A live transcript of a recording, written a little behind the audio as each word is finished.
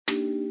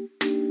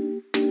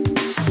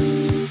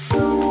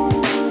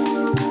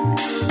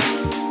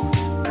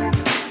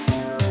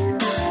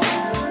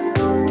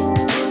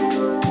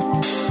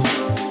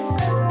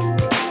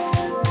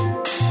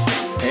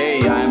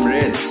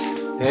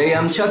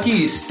am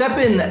Chucky. Step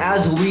in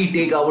as we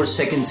take our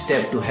second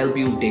step to help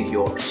you take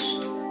yours.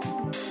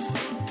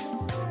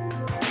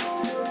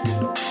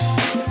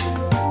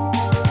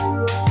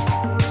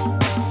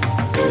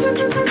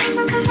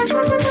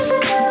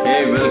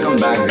 Hey, welcome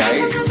back,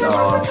 guys.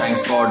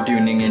 Thanks for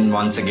tuning in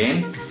once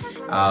again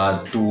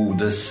to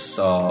this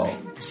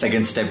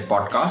Second Step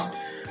podcast.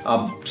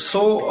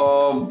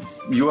 So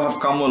you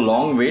have come a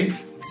long way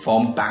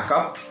from pack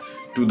up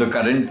to the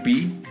current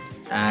P,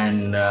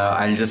 and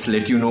I'll just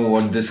let you know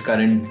what this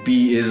current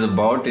P is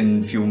about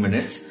in few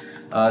minutes.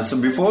 So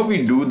before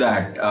we do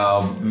that,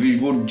 we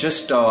would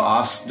just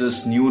ask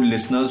this new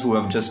listeners who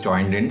have just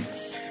joined in,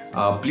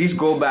 please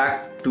go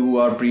back to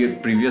our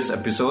previous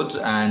episodes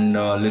and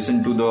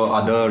listen to the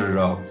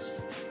other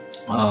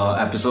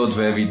episodes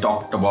where we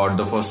talked about,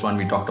 the first one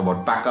we talked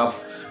about pack up,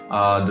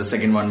 the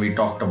second one we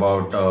talked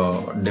about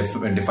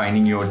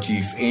defining your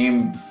chief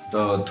aim,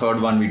 the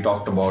third one we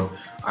talked about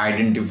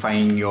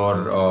identifying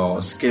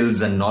your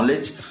skills and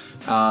knowledge.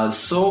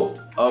 So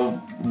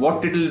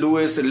what it'll do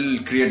is it'll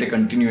create a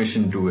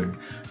continuation to it.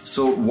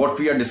 So what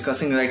we are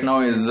discussing right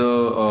now is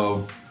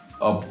a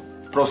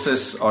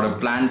process or a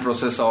planned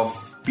process of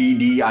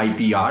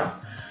PDIPR,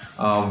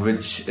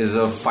 which is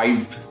a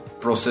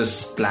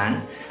 5-process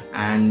plan,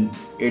 and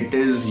it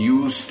is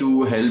used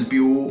to help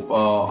you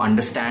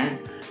understand,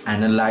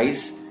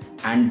 analyze,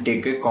 and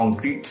take a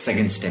concrete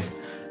second step.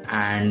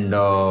 And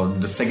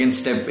the second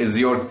step is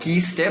your key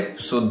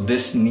step, so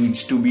this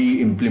needs to be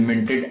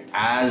implemented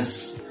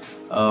as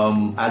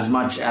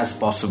much as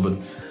possible.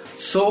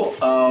 So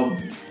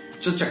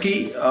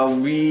Chucky,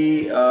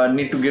 we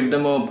need to give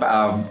them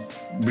a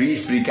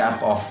brief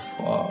recap of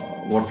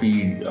what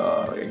we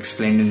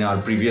explained in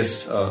our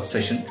previous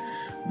session.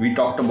 We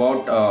talked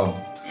about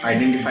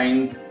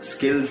identifying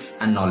skills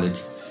and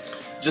knowledge.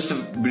 Just a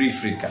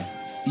brief recap.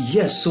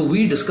 Yes, so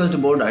we discussed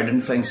about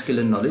identifying skill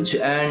and knowledge,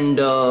 and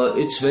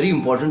it's very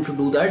important to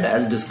do that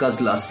as discussed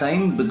last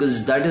time,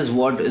 because that is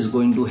what is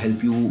going to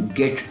help you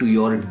get to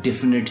your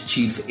definite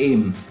chief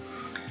aim.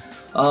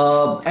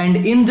 And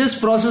in this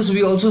process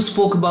we also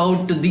spoke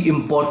about the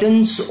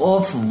importance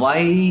of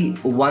why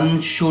one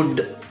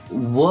should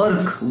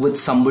work with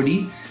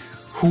somebody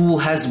who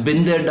has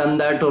been there, done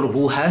that, or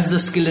who has the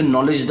skill and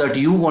knowledge that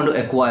you want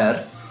to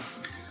acquire,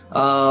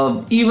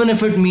 even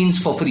if it means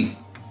for free.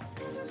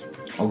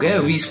 Okay,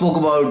 we spoke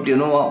about,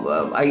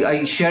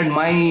 I shared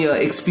my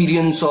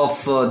experience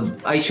of,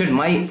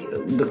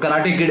 the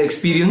Karate Kid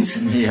experience,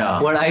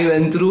 what I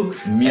went through.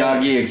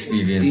 Miyagi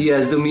experience.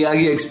 Yes, the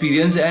Miyagi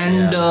experience.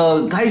 And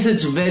guys,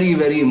 it's very,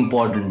 very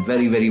important.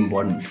 Very, very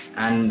important.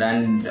 And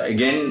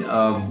again,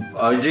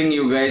 urging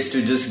you guys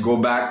to just go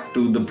back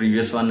to the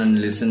previous one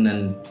and listen,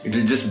 and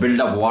it'll just build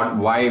up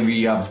why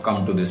we have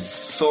come to this.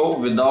 So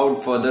without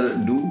further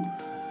ado,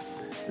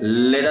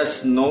 let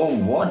us know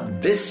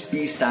what this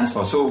P stands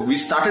for. So we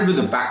started with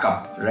the pack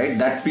up, right?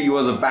 That P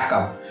was a pack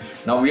up.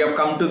 Now we have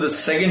come to the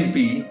second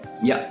P.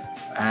 Yeah.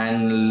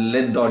 And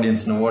let the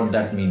audience know what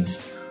that means.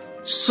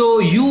 So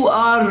you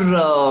are,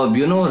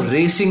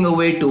 racing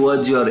away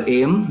towards your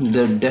aim,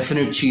 the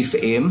definite chief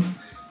aim.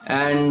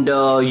 And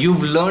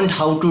you've learned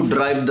how to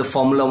drive the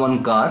Formula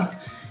 1 car.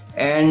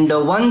 And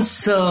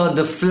once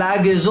the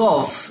flag is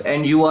off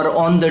and you are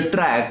on the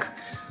track,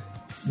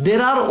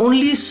 there are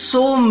only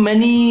so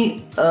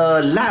many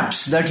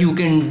laps that you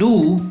can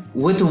do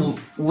with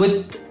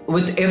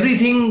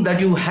everything that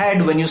you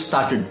had when you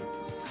started.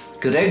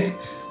 Correct?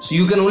 So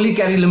you can only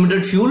carry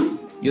limited fuel.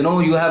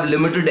 You have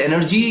limited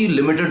energy,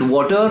 limited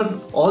water,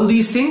 all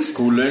these things.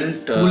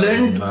 Coolant,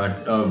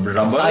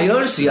 rubber,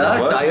 tires,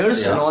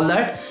 and all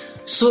that.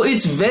 So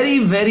it's very,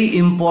 very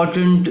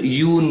important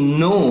you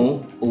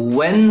know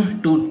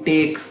when to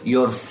take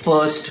your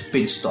first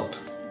pit stop.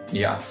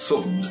 Yeah,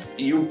 so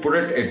you put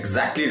it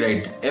exactly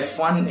right.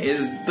 F1 is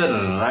the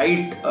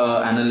right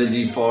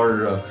analogy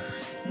for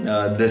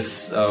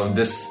this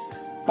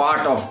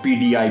part of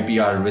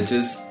PDIPR, which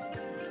is,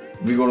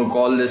 we're going to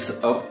call this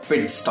a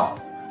pit stop.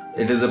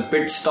 It is a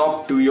pit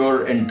stop to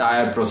your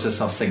entire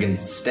process of second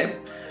step.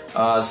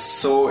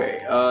 So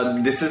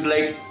this is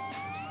like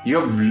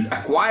you have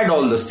acquired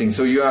all those things.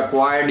 So you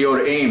acquired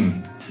your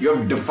aim. You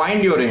have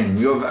defined your aim.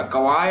 You have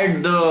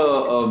acquired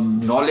the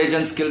knowledge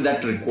and skill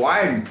that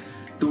required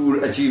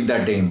to achieve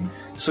that aim.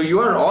 So you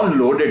are all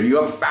loaded.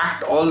 You have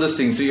packed all those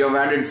things. So you have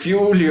added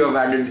fuel. You have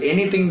added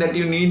anything that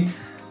you need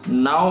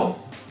now.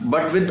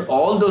 But with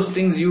all those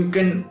things, you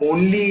can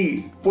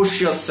only push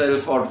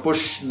yourself or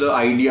push the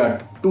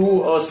idea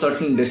to a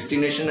certain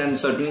destination and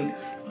certain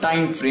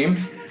time frame.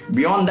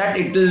 Beyond that,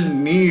 it will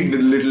need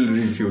little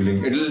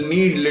refueling. It will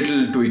need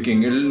little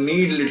tweaking. It will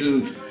need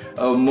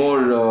little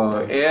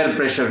more air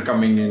pressure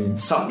coming in.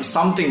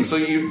 Something. So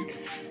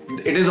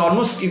it is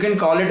almost, you can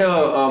call it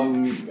a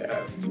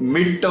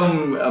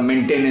mid-term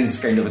maintenance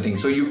kind of a thing.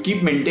 So you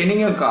keep maintaining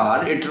your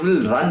car, it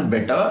will run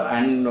better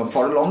and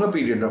for a longer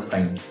period of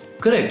time.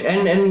 Correct.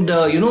 And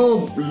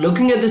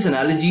looking at this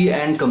analogy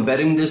and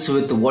comparing this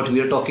with what we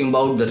are talking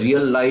about, the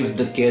real life,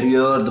 the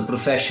career, the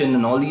profession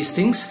and all these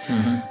things,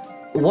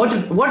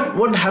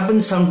 what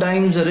happens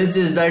sometimes, Rich,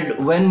 is that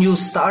when you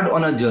start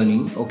on a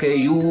journey, okay,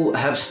 you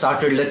have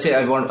started. Let's say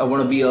I want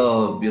to be a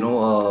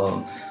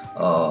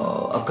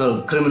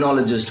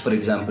criminologist, for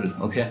example.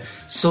 Okay,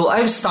 so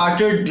I've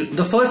started.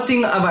 The first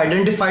thing I've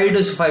identified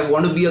is if I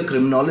want to be a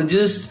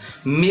criminologist,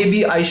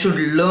 maybe I should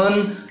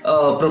learn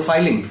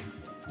profiling.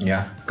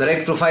 Yeah.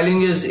 Correct.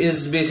 Profiling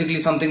is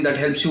basically something that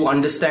helps you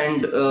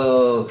understand,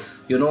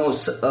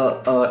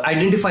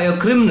 identify a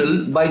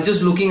criminal by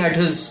just looking at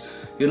his,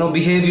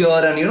 behavior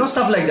and,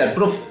 stuff like that.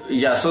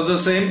 Yeah, so the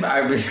same,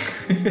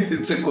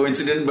 it's a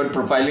coincidence, but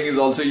profiling is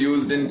also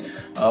used in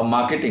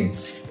marketing.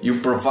 You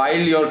profile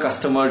your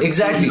customer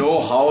exactly. to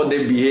know how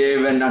they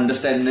behave and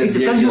understand their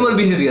behavior. Consumer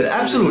behavior.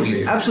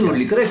 Absolutely.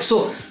 Absolutely. Yeah. Correct.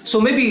 So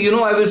maybe,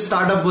 I will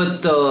start up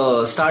with,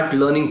 start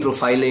learning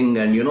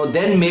profiling, and,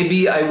 then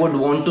maybe I would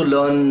want to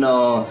learn,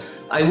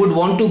 I would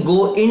want to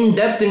go in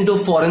depth into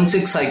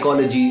forensic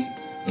psychology.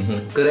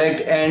 Mm-hmm.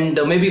 Correct. And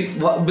maybe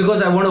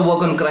because I want to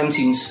work on crime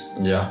scenes.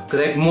 Yeah.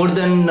 Correct. More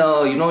than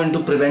into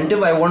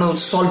preventive, I want to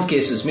solve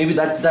cases. Maybe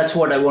that's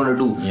what I want to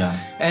do. Yeah.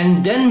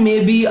 And then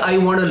maybe I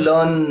want to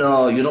learn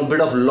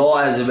bit of law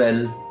as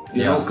well.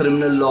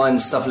 Criminal law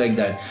and stuff like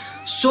that.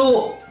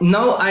 So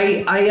now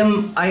I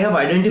have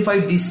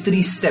identified these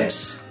 3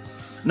 steps.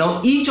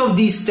 Now each of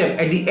these steps,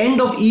 at the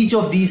end of each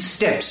of these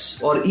steps,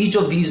 or each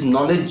of these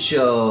knowledge,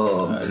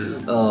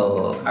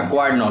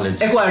 acquired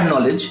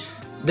knowledge,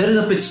 there is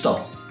a pit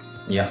stop.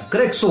 Yeah.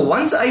 Correct. So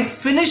once I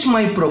finish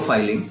my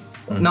profiling,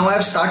 now I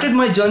have started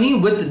my journey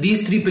with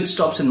these 3 pit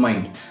stops in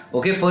mind.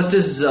 Okay. First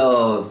is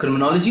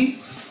criminology.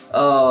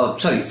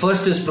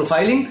 First is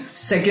profiling.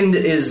 Second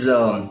is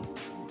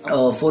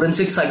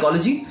forensic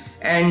psychology.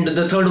 And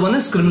the third one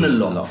is criminal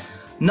law.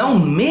 Now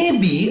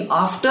maybe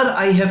after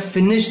I have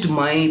finished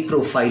my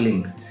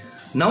profiling,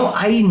 now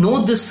I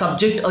know this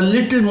subject a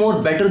little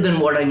more better than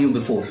what I knew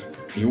before.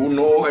 You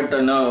know it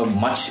in a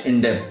much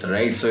in depth,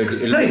 right? So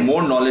it'll be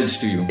more knowledge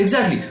to you.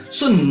 Exactly.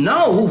 So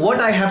now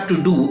what I have to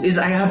do is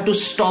I have to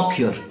stop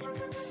here.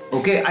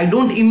 Okay, I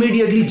don't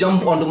immediately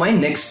jump onto my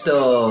next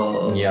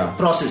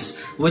process,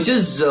 which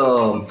is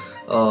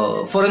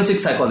forensic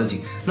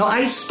psychology. Now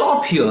I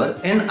stop here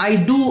and I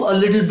do a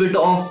little bit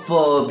of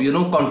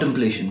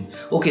contemplation.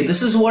 Okay,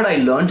 this is what I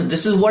learned.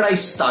 This is what I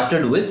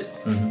started with.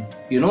 Mm-hmm.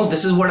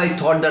 This is what I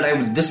thought that I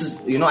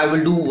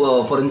will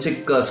do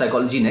forensic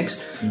psychology next.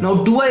 Mm-hmm. Now,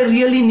 do I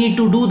really need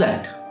to do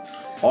that?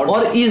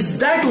 Or is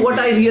that what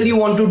I really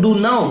want to do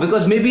now?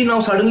 Because maybe now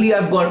suddenly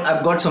I've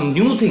got some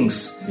new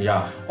things.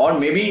 Yeah. Or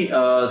maybe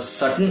a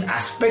certain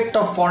aspect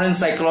of foreign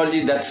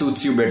psychology that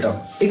suits you better.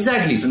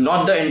 Exactly. So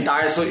not the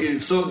entire. So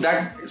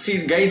that,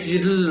 see guys,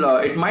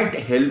 it might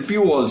help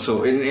you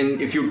also in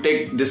if you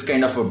take this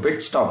kind of a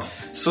pit stop.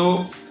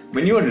 So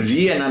when you are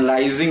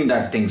reanalyzing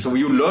that thing, so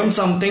you learn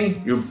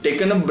something, you've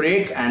taken a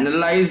break,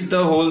 analyze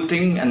the whole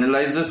thing,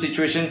 analyze the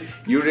situation,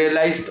 you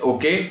realized,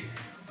 okay,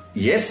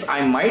 yes,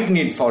 I might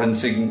need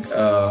forensic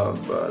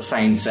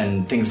science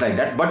and things like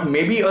that, but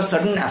maybe a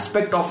certain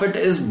aspect of it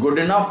is good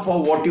enough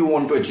for what you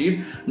want to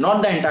achieve,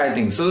 not the entire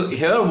thing. So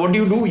here, what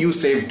do? You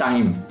save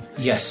time.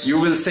 Yes.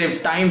 You will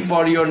save time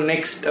for your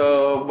next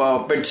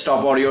pit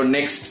stop or your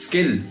next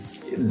skill.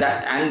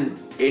 And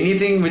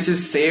anything which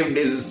is saved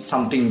is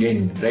something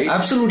gained, right?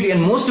 Absolutely.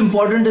 And most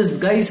important is,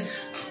 guys,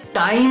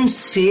 time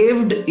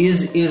saved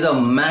is a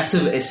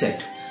massive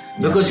asset.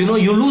 Because you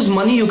lose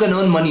money, you can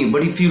earn money,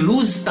 but if you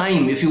lose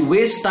time, if you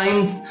waste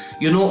time,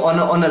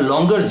 on a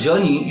longer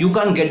journey, you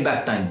can't get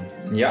back time.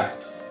 Yeah.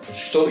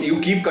 So you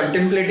keep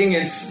contemplating,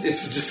 it's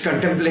just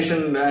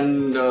contemplation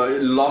and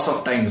loss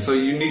of time. So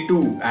you need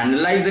to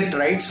analyze it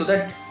right so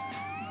that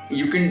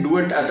you can do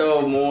it at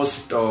a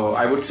most,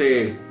 I would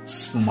say,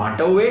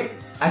 smarter way.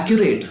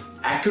 Accurate.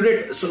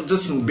 So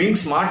just being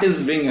smart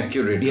is being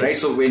accurate, yes. Right?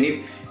 So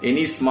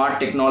any smart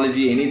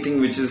technology,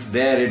 anything which is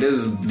there,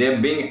 they're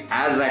being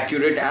as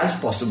accurate as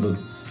possible.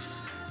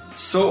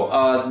 So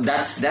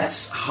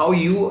that's how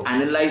you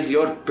analyze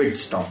your pit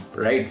stop,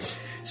 right?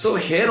 So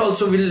here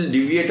also we'll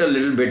deviate a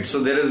little bit. So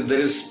there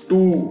is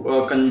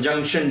 2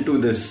 conjunction to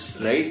this,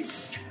 right?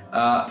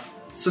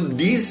 So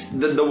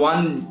the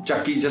one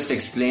Chucky just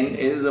explained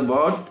is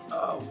about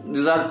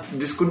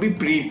this could be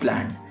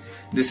pre-planned.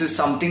 This is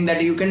something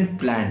that you can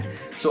plan.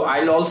 So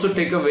I'll also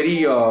take a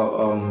very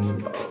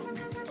real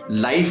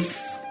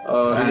life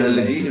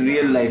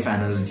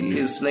analogy.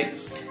 It's like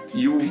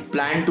you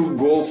plan to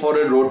go for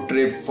a road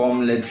trip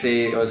from, let's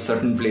say, a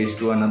certain place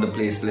to another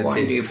place. Let's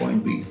say point A,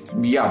 point B.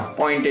 Yeah,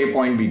 point A,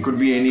 point B. Could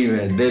be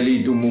anywhere.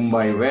 Delhi to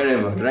Mumbai,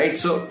 wherever, right?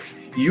 So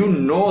you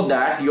know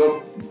that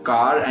your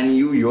car and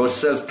you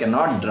yourself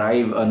cannot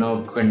drive on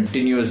a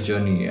continuous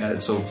journey.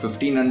 So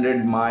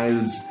 1500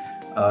 miles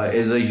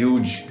is a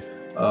huge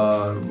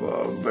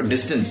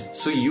distance.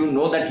 So you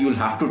know that you'll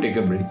have to take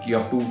a break. You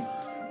have to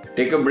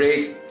take a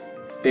break,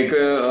 take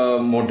a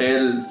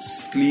motel,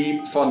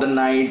 sleep for the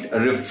night,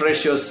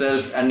 refresh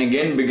yourself, and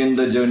again begin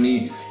the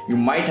journey. You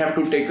might have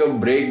to take a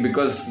break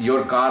because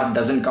your car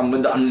doesn't come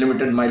with the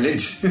unlimited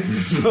mileage.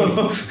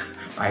 So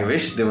I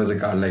wish there was a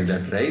car like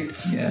that, right?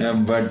 Yeah.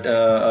 But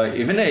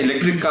even an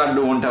electric car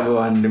won't have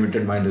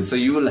unlimited mileage. So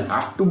you will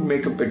have to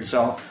make a pit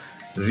stop,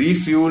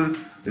 refuel,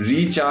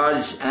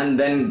 recharge, and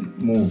then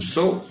move.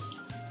 So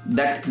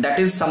that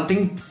is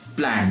something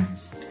planned.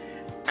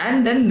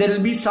 And then there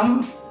will be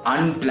some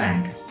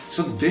unplanned.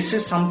 So this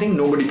is something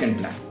nobody can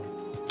plan.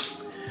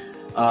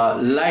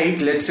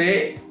 Like let's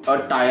say a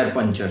tire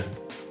puncture.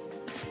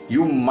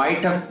 You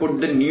might have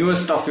put the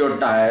newest of your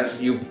tire,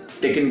 you've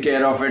taken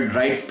care of it,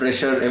 right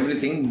pressure,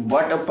 everything,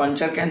 but a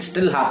puncture can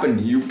still happen.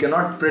 You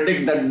cannot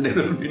predict that there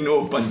will be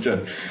no puncture.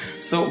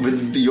 So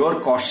with your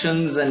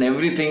cautions and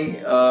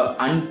everything,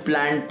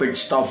 unplanned pit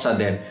stops are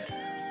there.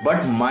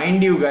 But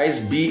mind you guys,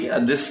 be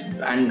this,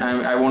 and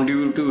I want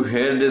you to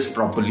hear this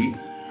properly.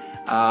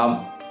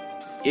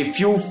 If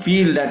you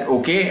feel that,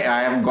 okay,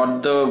 I have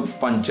got the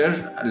puncture,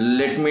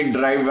 let me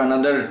drive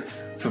another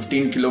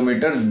 15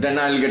 kilometers, then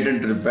I'll get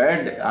it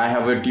repaired. I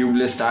have a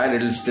tubeless tire,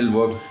 it'll still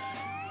work.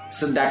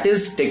 So that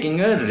is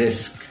taking a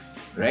risk,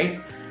 right?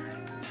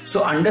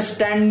 So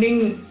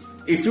understanding,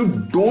 if you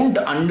don't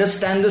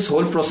understand this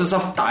whole process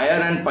of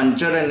tire and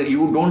puncture and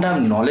you don't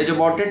have knowledge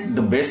about it,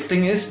 the best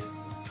thing is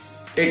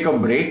take a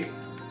break,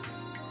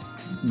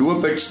 do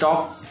a pit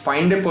stop,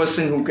 find a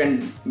person who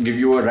can give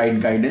you a right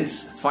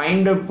guidance,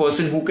 find a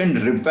person who can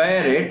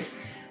repair it,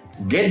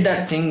 get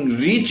that thing,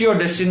 reach your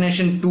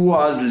destination 2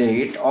 hours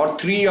late or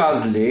 3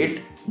 hours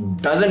late,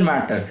 doesn't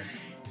matter.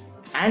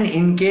 And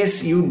in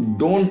case you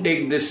don't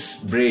take this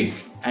break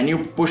and you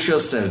push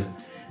yourself,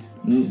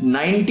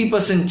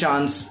 90%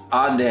 chance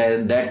are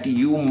there that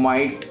you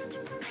might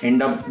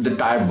end up the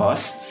tire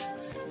busts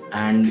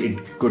and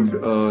it could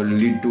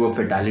lead to a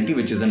fatality,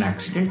 which is an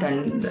accident,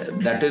 and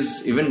that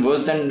is even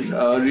worse than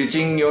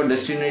reaching your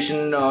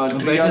destination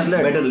 3 hours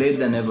late. Better late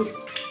than ever.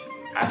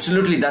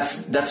 Absolutely,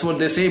 that's what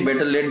they say,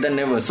 better late than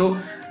never. So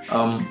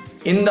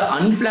in the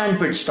unplanned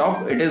pit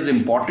stop, it is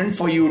important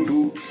for you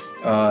to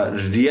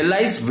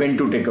realize when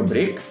to take a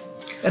break.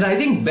 And I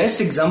think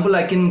best example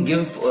I can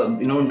give,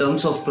 in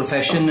terms of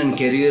profession and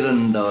career,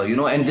 and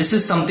and this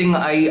is something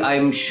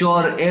I'm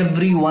sure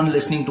everyone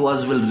listening to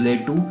us will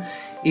relate to,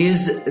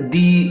 is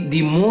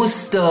the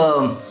most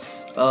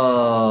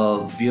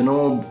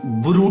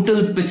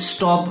brutal pit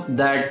stop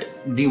that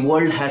the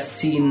world has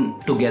seen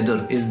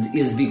together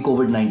is the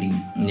COVID-19.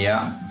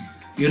 Yeah.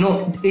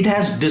 It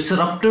has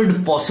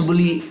disrupted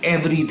possibly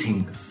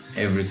everything.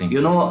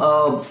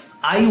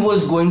 I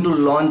was going to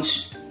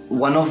launch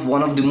one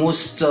of the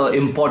most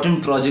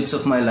important projects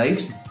of my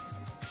life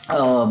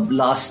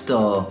last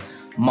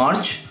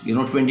March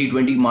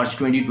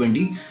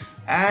 2020,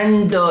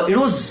 and it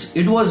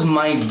was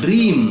my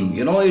dream.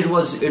 It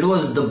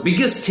was the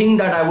biggest thing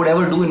that I would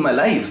ever do in my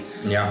life.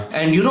 Yeah.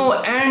 And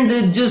and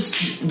it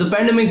just, the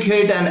pandemic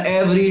hit and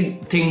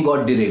everything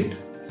got derailed.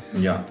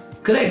 Yeah.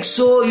 Correct.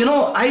 So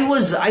I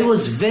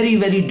was very,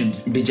 very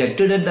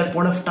dejected at that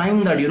point of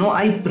time, that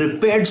I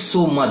prepared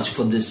so much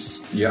for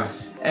this. Yeah.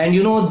 And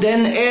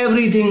then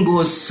everything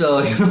goes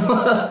for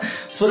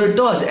a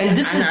toss. And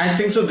I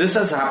think so. This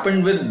has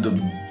happened with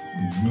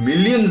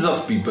millions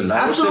of people.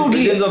 Absolutely,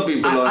 millions of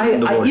people in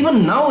the world.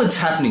 Even now it's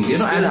happening.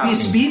 As we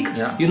speak,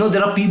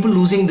 there are people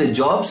losing their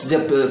jobs,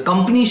 their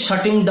companies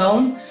shutting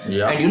down,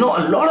 and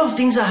a lot of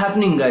things are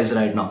happening, guys,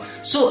 right now.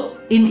 So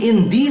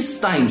in these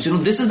times,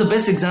 this is the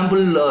best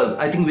example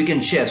I think we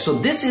can share. So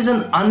this is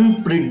an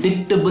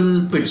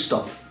unpredictable pit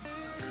stop.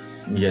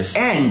 Yes.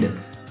 And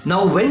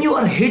now when you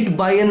are hit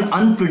by an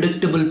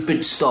unpredictable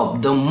pit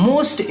stop, the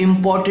most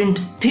important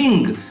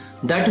thing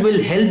that will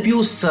help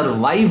you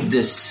survive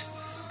this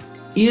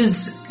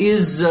is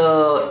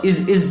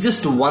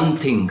just one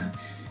thing,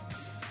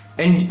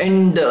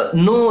 and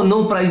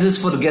no prizes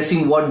for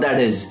guessing what that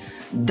is.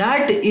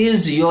 That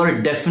is your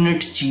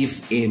definite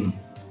chief aim.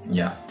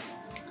 Yeah.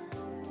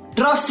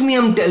 Trust me,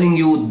 I'm telling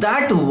you,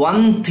 that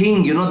one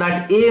thing,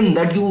 that aim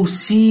that you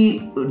see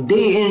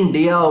day in,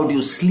 day out,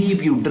 you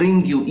sleep, you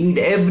drink, you eat,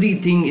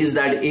 everything is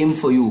that aim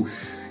for you.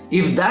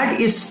 If that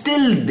is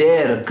still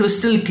there,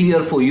 crystal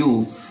clear for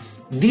you,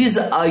 these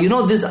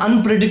these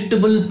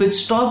unpredictable pit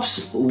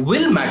stops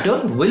will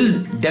matter,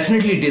 will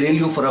definitely derail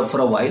you for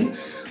a while,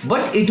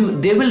 but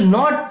they will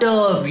not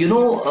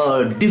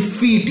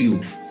defeat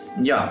you.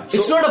 Yeah.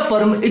 It's not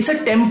it's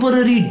a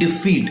temporary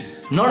defeat,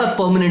 not a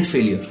permanent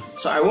failure.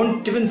 So I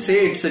won't even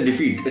say it's a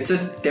defeat. It's a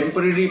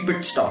temporary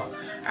pit stop.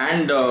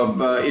 And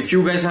if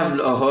you guys have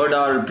heard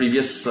our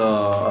previous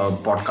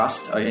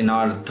podcast, in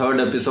our third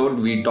episode,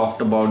 we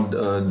talked about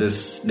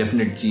this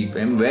definite chief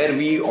aim, where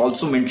we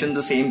also mentioned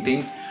the same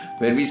thing,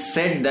 where we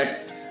said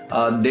that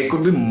there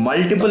could be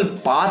multiple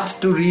paths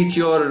to reach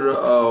your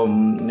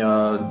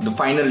the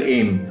final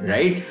aim,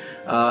 right?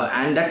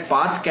 And that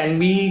path can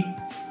be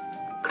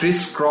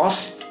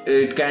crisscrossed.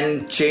 It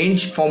can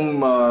change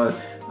from a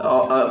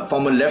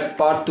left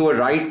path to a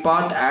right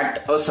path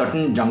at a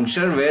certain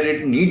juncture where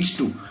it needs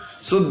to.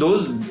 So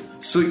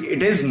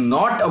it is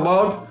not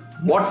about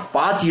what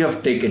path you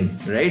have taken,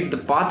 right? The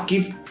path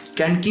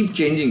can keep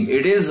changing.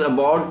 It is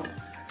about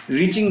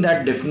reaching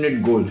that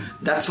definite goal.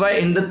 That's why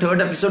in the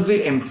third episode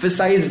we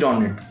emphasized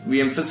on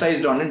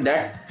it.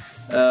 That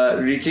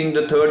reaching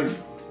the third,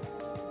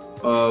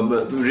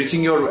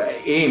 reaching your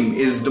aim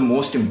is the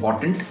most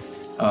important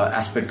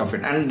aspect of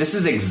it. And this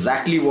is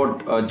exactly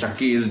what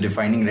Chucky is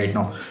defining right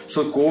now.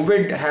 So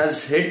COVID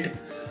has hit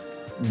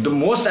the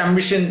most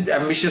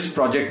ambitious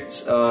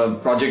project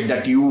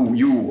that you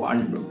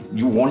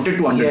wanted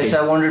to undertake. Yes,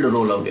 I wanted to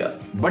roll out, yeah.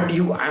 But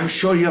I'm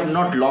sure you have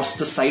not lost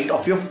the sight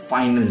of your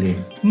final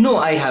aim. No,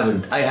 I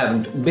haven't.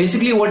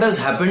 Basically, what has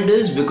happened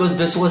is, because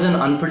this was an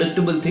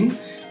unpredictable thing,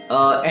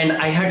 and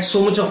I had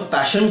so much of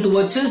passion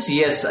towards this.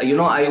 Yes,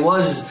 I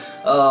was,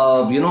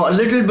 a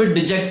little bit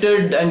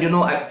dejected, and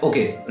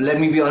let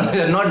me be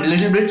honest, not a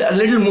little bit, a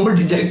little more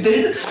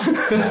dejected.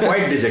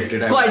 Quite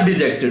dejected. Quite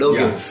dejected.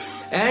 Okay. Yeah.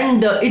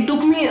 And it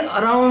took me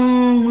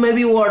around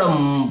maybe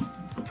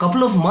a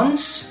couple of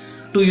months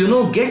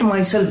to get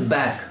myself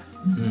back,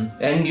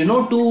 and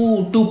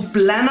to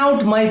plan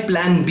out my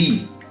plan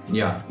B.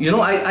 Yeah.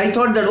 I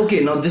thought that, okay,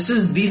 now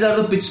these are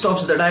the pit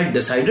stops that I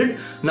decided.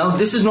 Now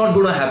this is not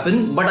going to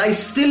happen, but I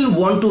still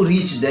want to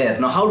reach there.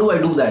 Now how do I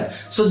do that?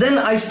 So then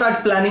I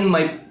start planning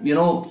my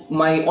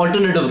my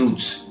alternative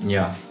routes.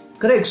 Yeah.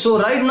 Correct. So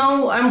right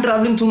now I'm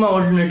traveling through my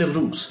alternative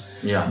routes.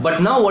 Yeah.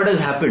 But now what has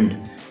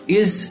happened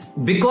is,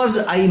 because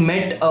I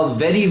met a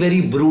very,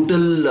 very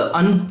brutal,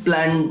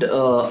 unplanned,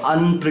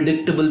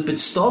 unpredictable pit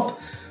stop,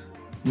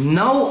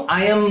 now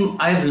I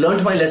have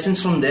learnt my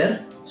lessons from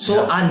there.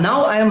 So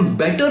now I am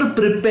better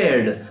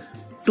prepared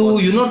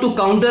to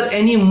counter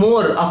any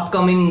more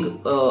upcoming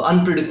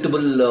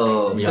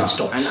unpredictable pit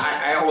stops. And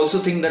I also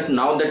think that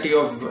now that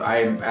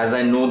as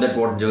I know that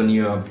what journey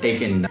you have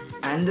taken,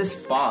 and this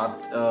path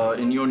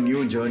in your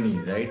new journey,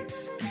 right?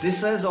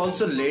 This has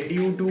also led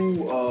you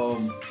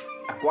to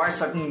acquire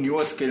certain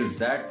newer skills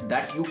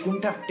that you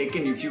couldn't have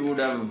taken if you would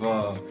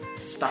have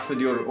stuck with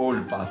your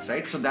old path,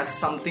 right? So that's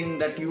something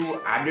that you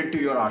added to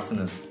your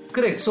arsenal.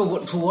 Correct. So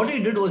what I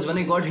did was, when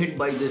I got hit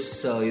by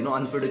this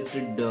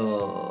unpredicted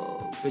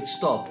pit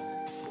stop,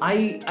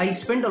 I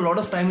spent a lot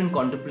of time in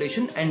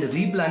contemplation and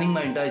replanning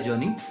my entire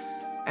journey,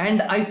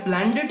 and I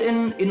planned it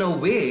in a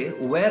way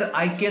where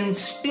I can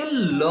still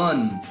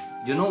learn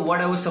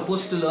what I was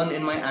supposed to learn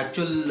in my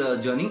actual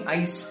journey.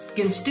 I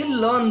can still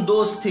learn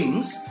those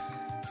things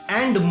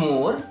and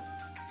more,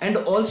 and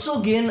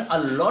also gain a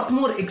lot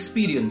more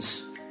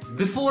experience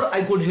before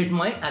I could hit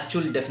my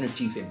actual definite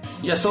chief aim.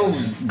 Yeah, so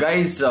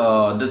guys,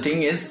 the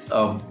thing is,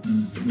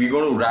 we're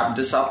going to wrap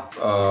this up,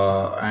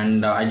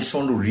 and I just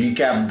want to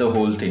recap the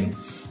whole thing.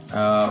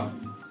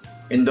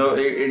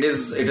 It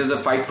is a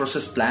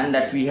 5-process plan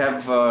that we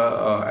have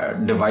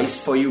devised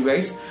for you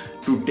guys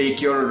to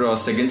take your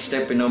second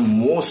step in a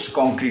most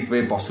concrete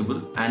way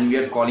possible, and we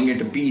are calling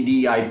it a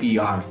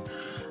PDIPR.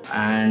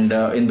 And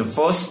in the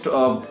first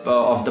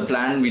of the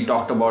plan, we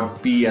talked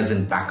about P as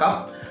in pack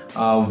up,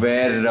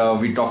 where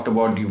we talked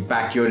about you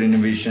pack your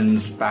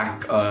innovations,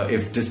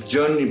 if the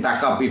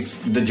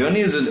journey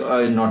is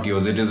not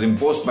yours, it is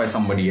imposed by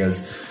somebody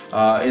else.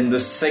 In the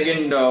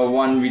second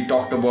one, we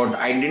talked about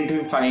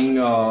identifying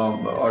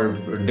or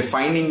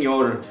defining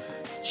your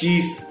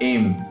chief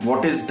aim.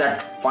 What is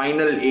that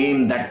final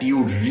aim that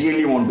you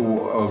really want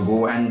to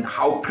go, and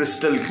how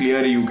crystal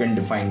clear you can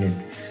define it.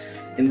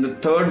 In the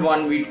third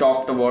one, we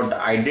talked about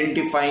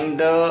identifying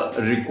the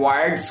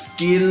required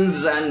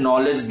skills and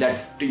knowledge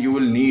that you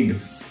will need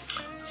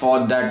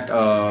for that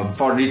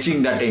for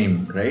reaching that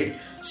aim, right?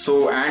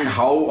 So, and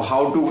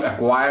how to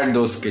acquire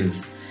those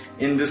skills.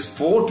 In this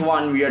fourth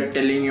one, we are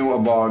telling you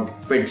about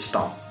pit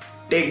stop.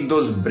 Take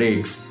those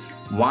breaks.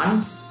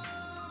 One,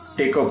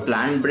 take a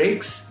planned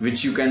breaks,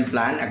 which you can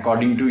plan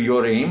according to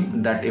your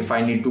aim, that if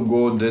I need to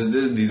go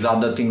these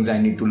are the things I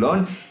need to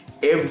learn.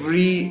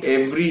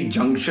 Every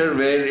juncture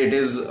where it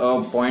is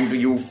a point where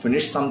you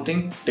finish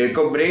something, take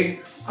a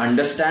break,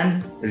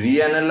 understand,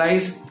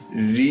 reanalyze,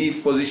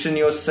 reposition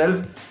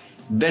yourself,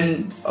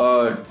 then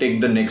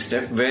take the next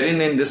step. Wherein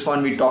in this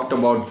one we talked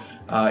about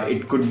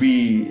it could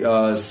be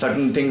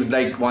certain things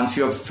like, once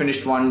you have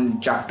finished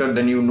one chapter,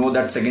 then you know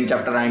that second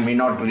chapter I may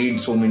not read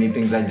so many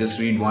things, I just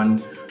read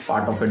one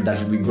part of it,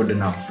 that will be good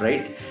enough,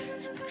 right?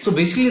 So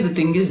basically the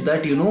thing is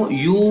that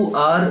you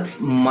are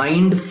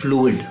mind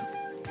fluid.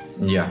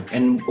 Yeah.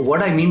 And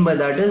what I mean by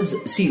that is,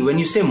 see, when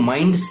you say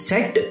mind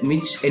set,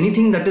 means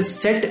anything that is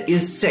set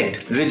is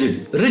set.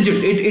 Rigid.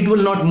 It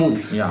will not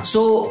move. Yeah.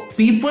 So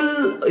people,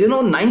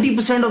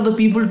 90% of the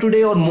people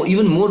today, or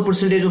even more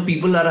percentage of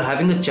people are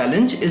having a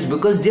challenge, is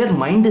because their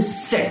mind is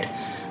set.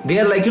 They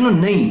are like,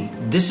 nahi,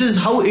 this is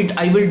how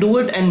I will do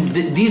it, and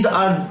these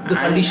are the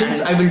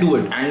conditions, I will do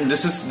it. And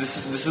this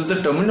is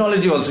the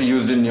terminology also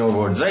used in your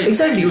words, right?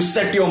 Exactly. You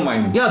set your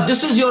mind. Yeah,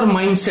 this is your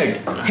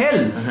mindset.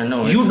 Hell,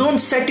 no, you don't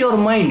set your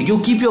mind. You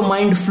keep your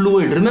mind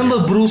fluid.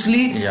 Remember Bruce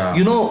Lee? Yeah.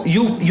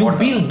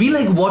 You be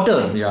like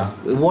water. Yeah.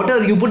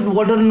 Water, you put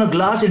water in a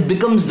glass, it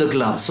becomes the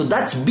glass. So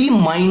that's be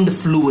mind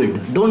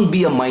fluid. Don't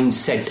be a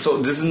mindset. So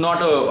this is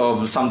not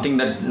something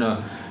that...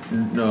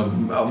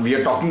 we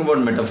are talking about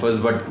metaphors,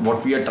 but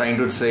what we are trying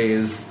to say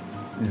is,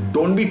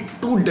 don't be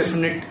too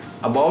definite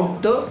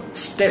about the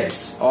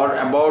steps or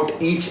about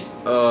each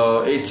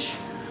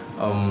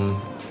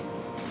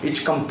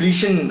each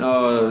completion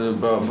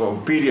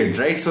period,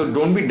 right? So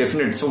don't be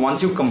definite. So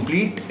once you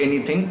complete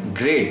anything,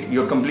 great,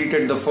 you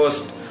completed the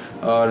first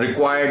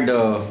required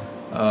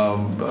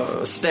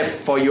step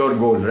for your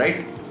goal,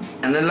 right?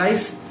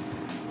 Analyze,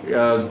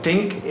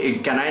 think,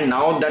 can I,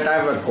 now that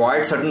I've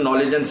acquired certain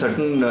knowledge and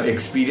certain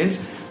experience,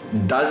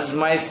 does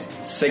my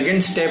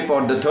second step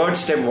or the third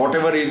step,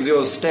 whatever is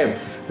your step,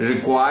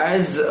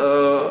 requires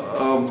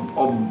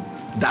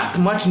that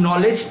much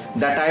knowledge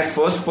that I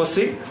first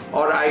proceed,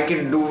 or I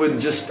can do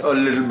with just a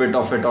little bit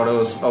of it,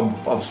 or a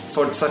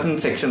certain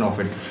section of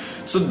it.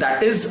 So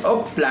that is a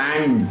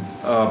planned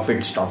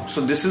pit stop. So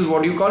this is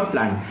what you call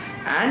planned.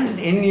 And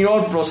in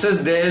your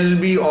process there will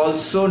be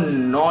also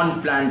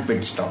non-planned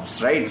pit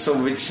stops, right? So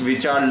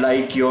which are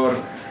like your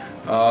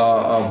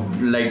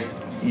like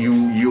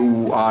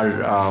you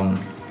are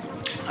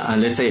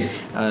let's say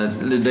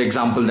the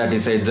example that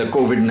is the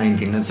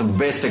COVID-19. It's the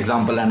best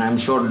example, and I'm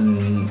sure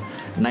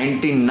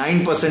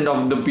 99%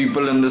 of the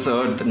people in this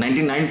earth,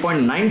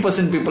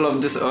 99.9% people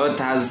of this earth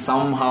has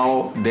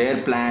somehow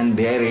their plan,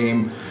 their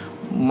aim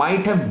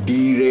might have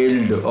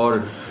derailed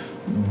or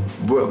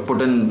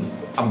put an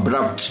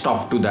abrupt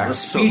stop to that. A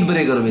speed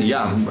breaker, basically.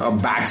 Yeah,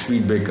 bad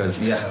speed breakers.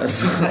 Yeah.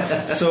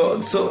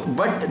 So,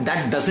 but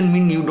that doesn't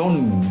mean you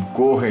don't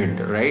go ahead,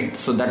 right?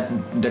 So that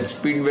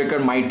speed breaker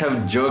might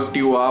have jerked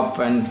you up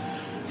and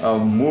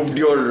moved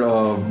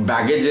your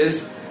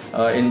baggages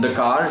in the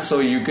car, so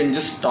you can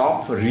just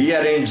stop,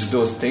 rearrange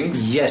those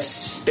things.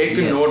 Yes. Take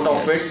a note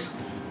of it,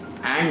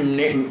 and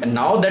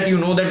now that you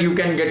know that you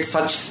can get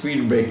such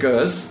speed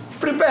breakers,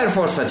 prepare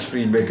for such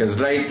speed breakers,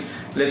 right?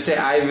 Let's say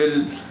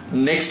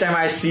next time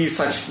I see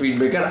such speed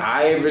breaker,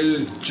 I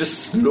will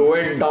just slow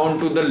it down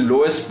to the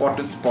lowest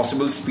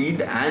possible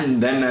speed,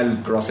 and then I'll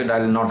cross it.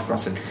 I'll not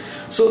cross it.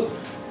 So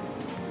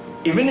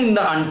even in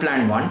the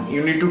unplanned one,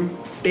 you need to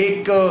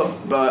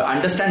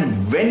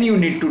understand when you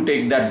need to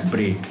take that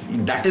break.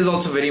 That is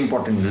also very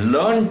important.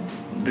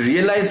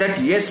 Realize that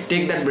yes,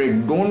 take that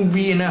break. Don't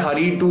be in a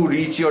hurry to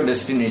reach your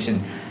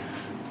destination.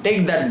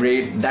 Take that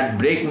break. That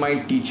break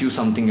might teach you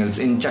something else.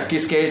 In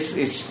Chucky's case,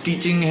 it's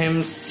teaching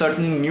him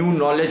certain new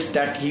knowledge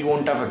that he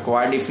won't have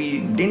acquired if he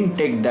didn't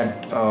take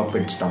that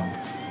pit stop.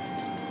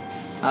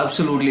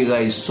 Absolutely,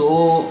 guys.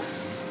 So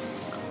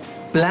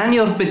plan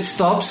your pit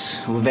stops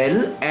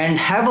well and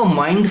have a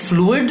mind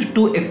fluid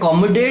to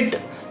accommodate,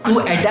 to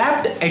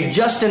adapt,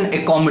 adjust and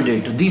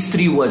accommodate. These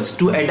three words: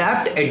 to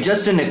adapt,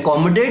 adjust and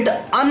accommodate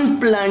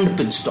unplanned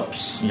pit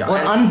stops or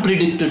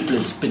unpredicted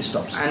pit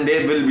stops. And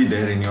they will be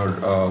there in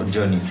your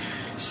journey.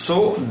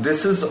 So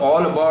this is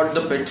all about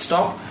the pit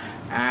stop.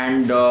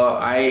 And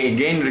I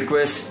again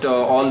request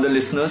all the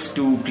listeners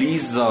to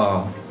please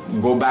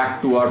go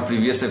back to our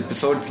previous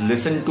episodes,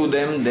 listen to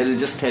them. They'll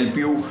just help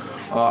you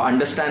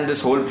understand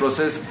this whole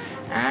process.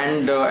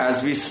 And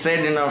as we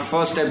said in our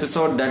first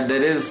episode, that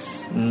there is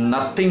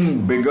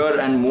nothing bigger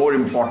and more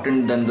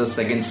important than the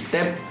second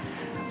step.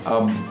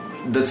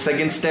 The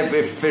second step,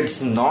 if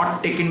it's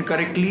not taken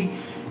correctly,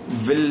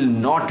 will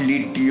not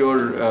lead to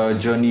your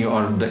journey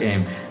or the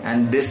aim.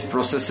 And these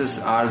processes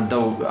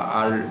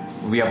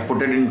we have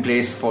put it in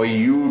place for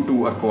you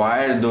to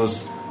acquire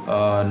those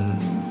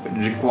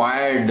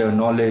required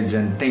knowledge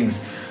and things.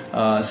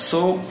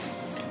 So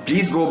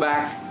please go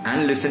back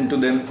and listen to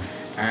them.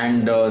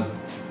 And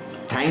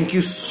thank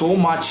you so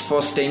much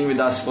for staying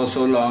with us for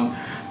so long.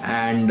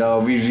 And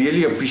we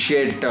really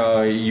appreciate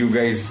you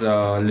guys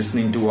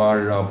listening to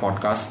our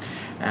podcast.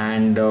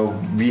 And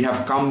we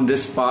have come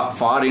this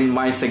far in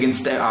our second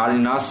step,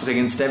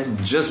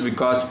 just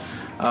because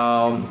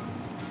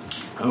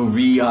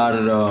we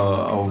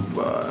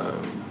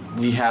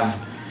have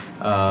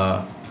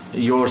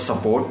your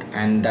support,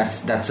 and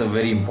that's a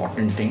very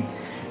important thing.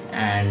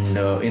 And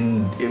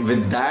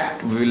with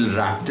that, we'll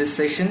wrap this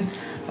session.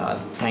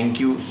 Thank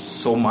you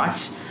so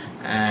much.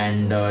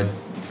 And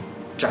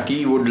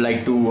Chucky would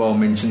like to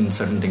mention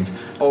certain things.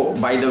 Oh,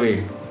 by the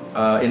way,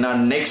 in our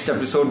next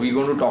episode, we're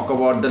going to talk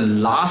about the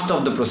last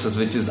of the process,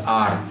 which is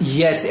R.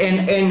 Yes,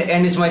 and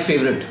it's my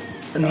favorite.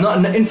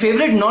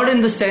 Not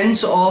in the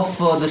sense of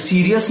the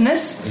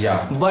seriousness,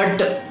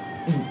 but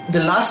the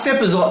last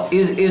step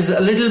is a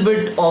little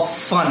bit of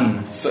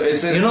fun. So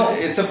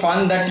it's a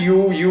fun that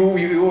you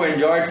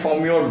enjoyed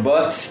from your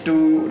birth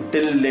till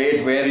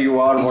late, where you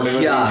are, whatever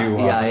age you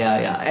are.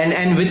 Yeah.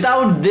 And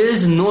without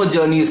this, no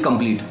journey is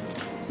complete.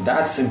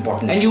 That's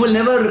important. And you will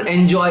never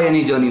enjoy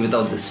any journey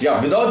without this.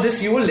 Yeah, without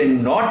this, you will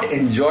not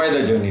enjoy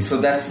the journey. So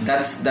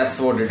that's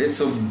what it is.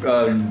 So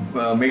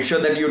make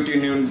sure that you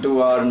tune in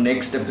to our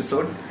next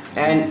episode,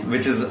 and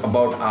which is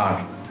about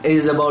R.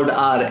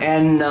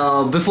 And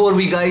before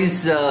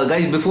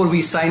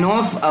we sign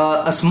off,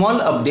 a small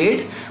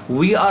update.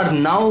 We are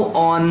now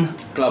on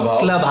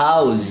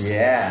Clubhouse.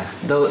 Yeah,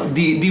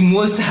 the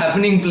most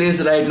happening place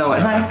right now,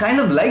 and I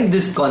kind of like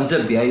this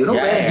concept.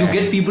 Where you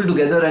get people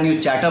together and you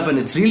chat up, and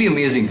it's really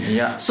amazing.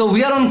 Yeah. So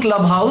we are on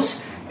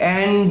Clubhouse,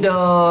 And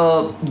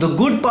the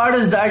good part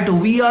is that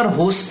we are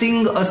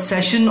hosting a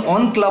session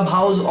on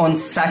Clubhouse on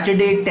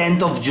Saturday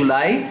 10th of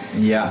July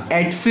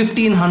at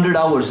 1500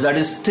 hours, that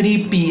is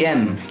 3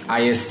 p.m.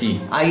 IST,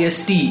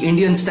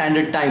 Indian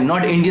Standard Time,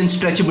 not Indian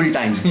Stretchable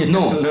Time.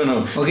 No.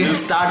 Okay. We'll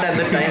start at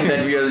the time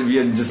that we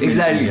are just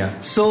exactly.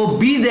 So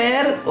be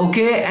there,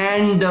 okay,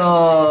 and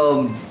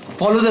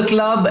follow the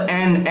club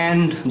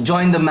and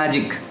join the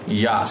magic.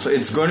 Yeah, so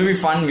it's going to be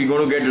fun. We're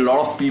going to get a lot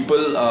of people,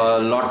 a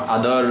lot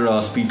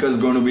other speakers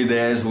going to be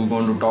there who are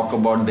going to talk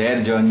about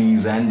their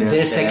journeys and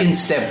their second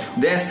step,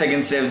 their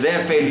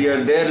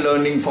failure, their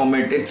learning from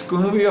it. It's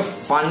going to be a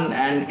fun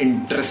and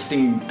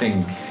interesting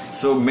thing.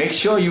 So make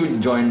sure you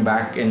join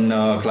back in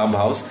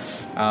Clubhouse.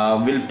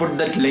 We'll put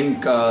that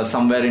link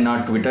somewhere in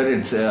our Twitter.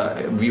 It's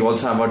we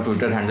also have our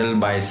Twitter handle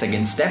by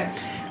Second Step.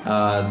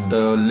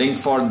 The link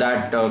for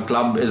that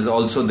club is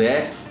also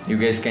there. You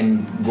guys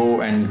can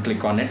go and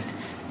click on it.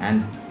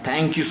 And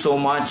thank you so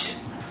much.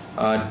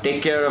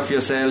 Take care of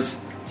yourself.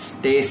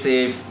 Stay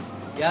safe.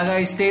 Yeah,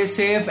 guys, stay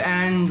safe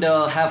and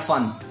have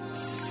fun.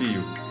 See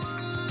you.